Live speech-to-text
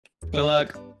Good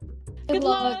luck. Good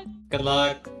luck. Good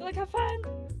luck. Good luck. Have fun.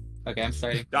 Okay, I'm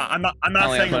starting. I'm not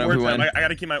saying a word. I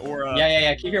gotta keep my aura.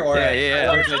 Yeah. Keep your aura. I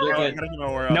gotta keep my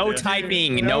aura. No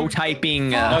typing. No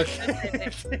typing. We're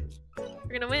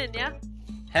gonna win, yeah?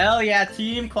 Hell yeah,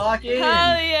 team clock in.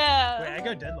 Hell yeah. Wait, I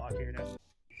go deadlock here now.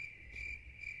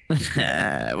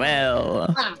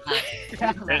 Well.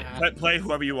 Play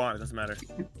whoever you want. It doesn't matter.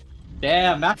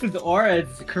 Damn, Max's aura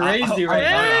is crazy right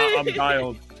now. I'm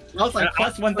dialed. That was like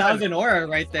plus 1,000 aura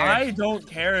right there. I don't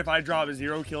care if I drop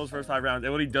 0 kills first 5 rounds. It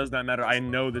really does not matter. I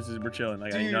know we're chilling.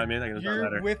 Like, Dude, you know what I mean? Like, it does not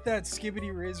matter. You're with that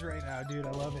skibbity Riz right now, dude.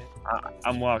 I love it.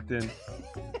 I'm locked in.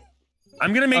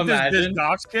 I'm gonna make this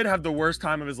Docs kid have the worst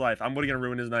time of his life. I'm gonna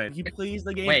ruin his night. He plays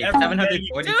the game. Wait, every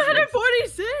 746.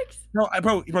 246? No,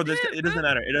 bro, it doesn't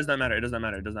matter. It does not matter. It does not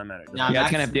matter. It does not matter. Nah, Yeah,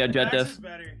 it's gonna have the objective.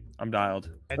 I'm dialed.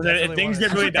 If things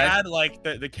get really bad, like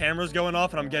the camera's going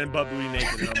off and I'm getting butt booty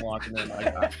naked and I'm watching it like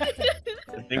that.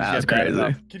 That's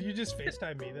crazy. Can you just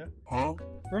FaceTime me though? Huh?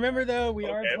 Remember though,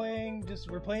 we're playing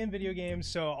video games,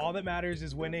 so all that matters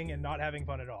is winning and not having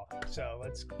fun at all. So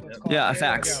let's call it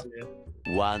facts.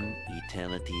 One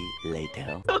eternity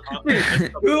later.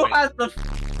 Who has the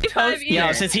toast?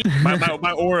 Yeah, since he.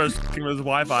 my aura's with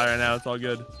Wi-Fi right now. It's all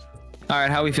good. All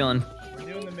right, how are we feeling?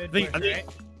 We're doing the mid push, right?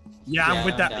 Yeah, I'm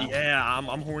with that. I'm Yeah,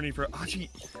 I'm horny for. Actually,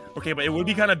 okay, but it would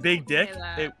be kind of big dick.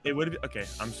 It would be. Okay,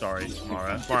 I'm sorry,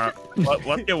 Mara.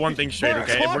 Let's get one thing straight,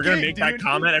 okay? If we're gonna make that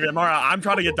comment, Mara, I'm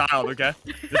trying to get dialed, okay?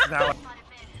 This is how.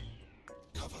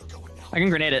 I can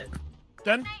grenade it.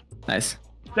 Dead. Nice.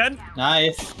 Dead.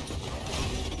 Nice.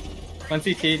 1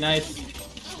 CT, nice.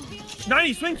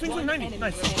 90, swing, 90,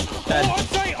 nice. Dead. Oh,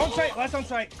 on site, last on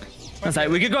site. That's right.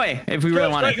 We could go A if we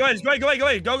really want it. Go ahead.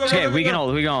 Go. Okay, we can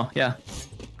hold. Yeah.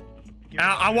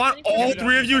 I want all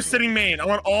 3 of you sitting main. I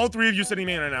want all 3 of you sitting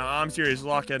main right now. I'm serious.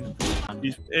 Lock in.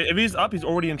 If he's up, he's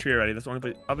already in tree already. That's the only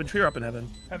place. Up in tree or up in heaven?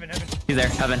 Heaven. He's there.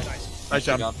 Heaven. Nice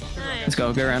job. Let's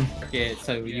go. Good round. Okay,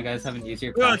 so you guys haven't used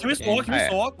your. Can we slow?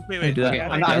 Wait. Do that. Okay,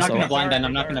 I'm not gonna blind then.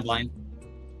 I'm not gonna blind.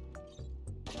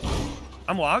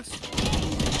 I'm locked.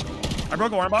 I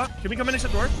broke a warm bot. Can we come in and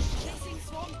shut the door?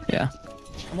 Yeah.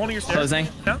 I'm holding your stairs. Closing.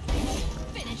 Yeah.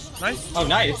 Nice. Oh,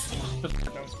 nice.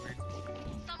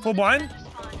 Full blind.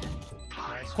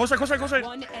 Close right.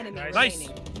 Nice.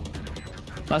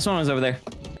 Last one was over there.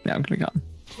 Yeah, I'm gonna come.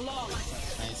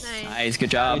 Nice.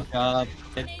 Good job.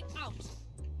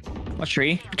 What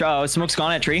tree? Oh, smoke's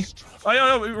gone at tree. Oh,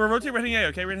 yo, we're rotating. We're hitting A.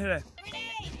 Okay, we're gonna hit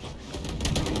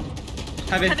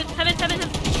A. Heaven.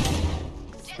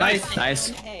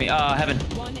 Nice. Heaven.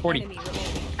 40.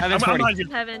 Heaven's 40.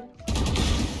 Heaven.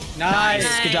 Nice.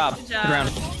 Good job. Good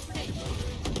round.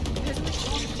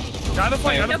 Got the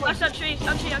fight. Yo, flash up tree.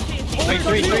 On tree. Wait,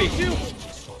 3.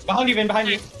 Behind you, Vin. Behind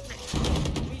you.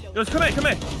 Yo, come here.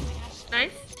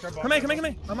 Nice. Come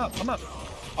here. I'm up.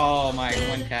 Oh my,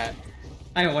 1 cat.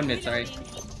 I mean 1 mid, sorry.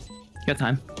 Good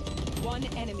time.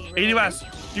 80 west.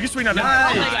 You can swing that.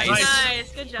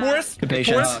 Nice. Good job. Good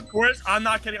patience. Forrest, I'm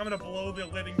not kidding. I'm gonna blow the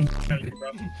living out of you,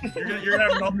 bro. You're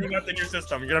gonna have nothing left in your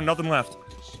system. You're gonna have nothing left.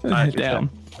 Damn.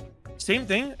 Same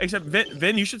thing, except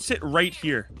Vin, you should sit right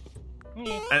here.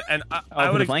 And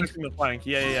I would expect him to flank.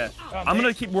 Yeah. I'm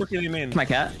gonna keep working him in. My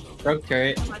cat. Broke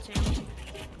turret.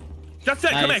 That's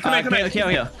it. Nice. Come here.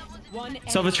 Okay.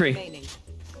 Silver tree.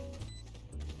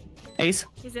 Ace.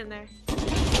 He's in there.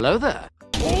 Hello there.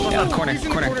 Yeah, corner.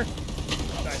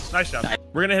 Nice job.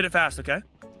 We're gonna hit it fast, okay?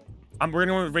 We're gonna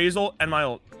go with Raze ult and my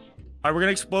ult. Alright, we're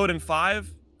gonna explode in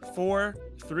 5, 4,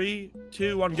 3,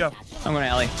 2, 1, go. I'm going to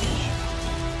alley.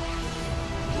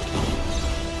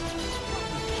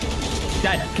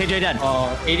 Dead. KJ dead.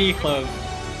 Oh, 80 close.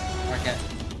 Okay.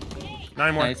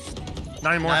 9 more. Nice.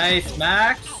 9 more. Nice,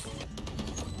 Max.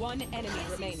 1 enemy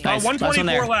remaining. Nice.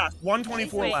 124 last.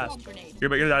 124 last.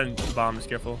 You're that in bomb. Just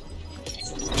careful.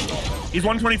 He's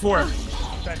 124.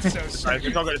 That's so sweet.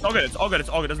 It's all good. It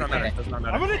does not matter.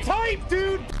 I'm gonna type,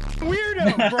 dude.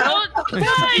 Weirdo, bro.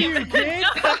 Don't You, kid.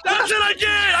 That's it. I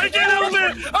can't help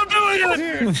it. I'm doing it.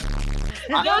 Dude.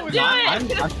 Don't do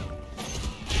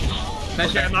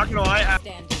it. I'm not gonna lie.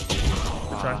 Stand.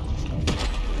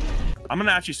 I'm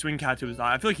gonna actually swing cat to his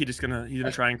eye. I feel like he's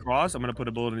gonna try and cross. I'm gonna put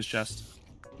a bullet in his chest.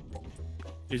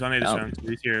 He's on 8 turn.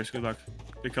 He's here. Good luck.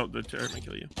 The turret may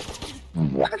kill you.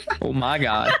 Oh my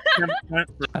god.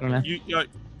 I don't know. You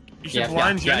should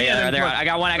blind Jenny. Yeah, there. I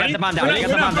got one. I got the bomb down.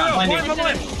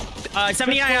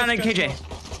 79 on KJ.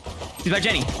 He's by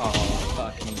Jenny. Oh,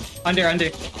 fuck me. Under.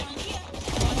 Enemy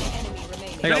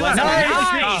remaining. There you go.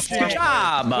 Nice. Good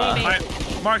job.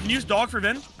 Alright, Mark, can you use dog for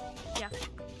Vin? Yeah.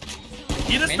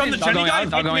 Either stun the Jenny guy,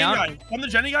 dog going out. Stun the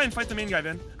Jenny guy and fight the main guy,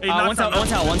 Vin. Hey, One tell.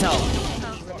 remaining.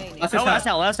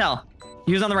 Last hell.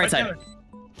 He was on the right side.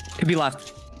 Could be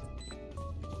left.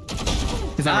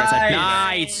 He's on the right side.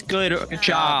 Nice. Good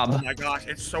job. Oh my gosh,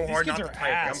 it's so hard not to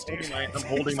type. I'm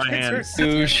holding my hand.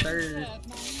 Douche.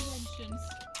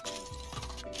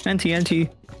 NT.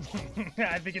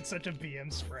 I think it's such a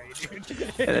BM spray, dude.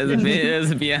 It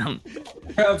is a BM.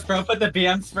 Bro, put the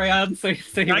BM spray on so you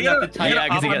don't have to type. Yeah,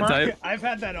 because he gets type. I've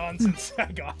had that on since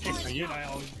I got it. I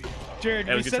always be. Jared,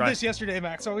 we said this yesterday.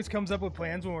 Max always comes up with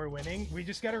plans when we're winning. We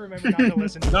just gotta remember not to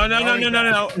listen. No.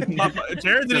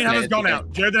 Jared didn't have his gun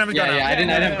out. Jared didn't have his gun out. Yeah, I didn't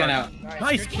have gun out.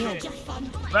 Nice kill.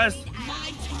 Best.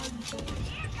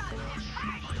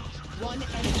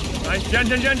 Nice.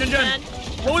 Jen.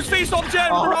 What was face off, Jen?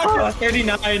 Oh,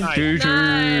 39. GG.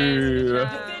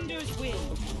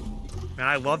 Man,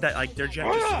 I love that. Like, their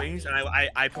Jen just swings, and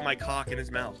I put my cock in his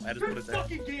mouth. I just put it there.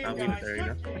 I'll leave it there, you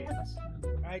know?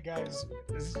 Alright, guys.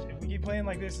 If we keep playing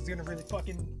like this, it's gonna really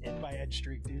fucking end my edge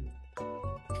streak, dude.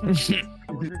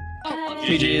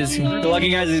 GG's. Good luck,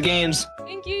 you guys, these games.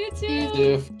 Thank you, you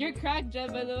too. You're cracked,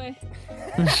 Jed, by the way.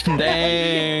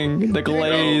 Dang, the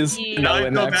glaze. No, I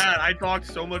feel bad. I talk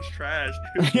so much trash.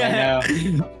 Yeah.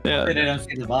 Yeah. They don't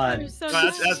see the VOD. So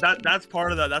That's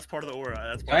part of the. That's part of the aura.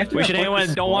 That's part of the We should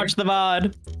anyone don't watch the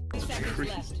VOD.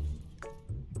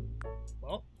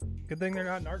 Well, good thing they're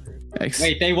not in our group.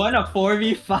 Wait, they won a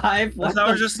 4v5? That's what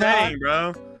I was just saying,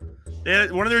 bro.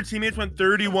 One of their teammates went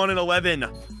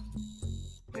 31-11.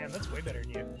 Damn, that's way better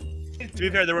than you. To be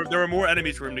fair, there were more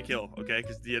enemies for him to kill. Okay,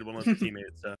 because he had one less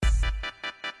teammates. So.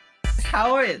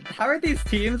 How are these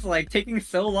teams like taking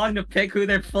so long to pick who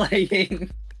they're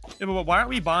playing? Yeah, but why aren't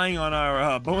we buying on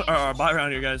our buy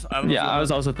round here, guys? I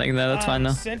was also thinking that. That's fine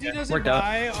though. Senti doesn't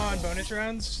buy on bonus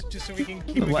rounds just so we can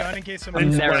keep a gun in case somebody.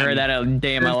 I've never heard that a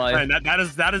day in my life.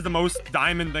 That is the most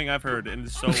diamond thing I've heard in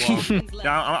so long.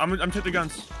 Yeah, I'm taking the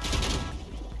guns.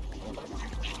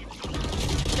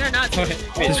 they're not.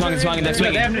 He's swung. Stay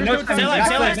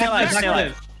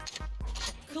alive.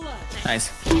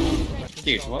 Nice.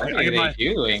 Dude, what are they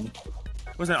doing?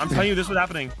 Listen, I'm telling you, this was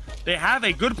happening. They have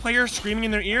a good player screaming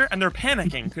in their ear, and they're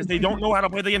panicking because they don't know how to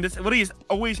play the game. This literally is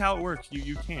always how it works.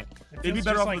 You can't. They'd be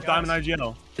better off with Diamond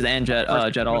IGL. And Jet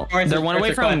ult. They're one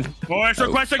away from. Oh, extra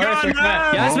quest again!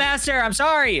 Yes, Master. I'm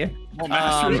sorry. Oh,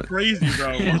 Master is crazy,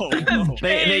 bro. Whoa.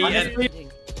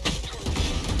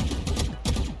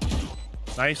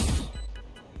 Nice.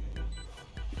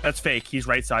 That's fake. He's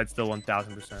right side still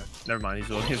 1000%. Never mind. He's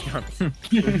gone.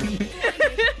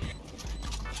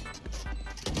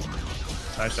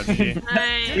 Nice, GG.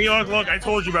 Nice. Hey, look, I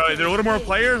told you, bro. If there are a little more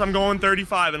players, I'm going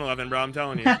 35-11, bro. I'm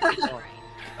telling you. That's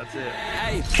it.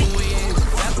 Hey,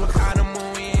 that's what kind of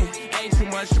moon in. Ain't too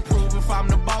much to prove if I'm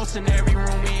the boss in every room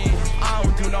in. I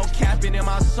don't do no capping in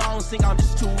my songs. Think I'm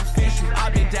just too official.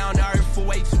 I've been down to earth for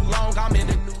way too long. I'm in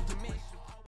the new.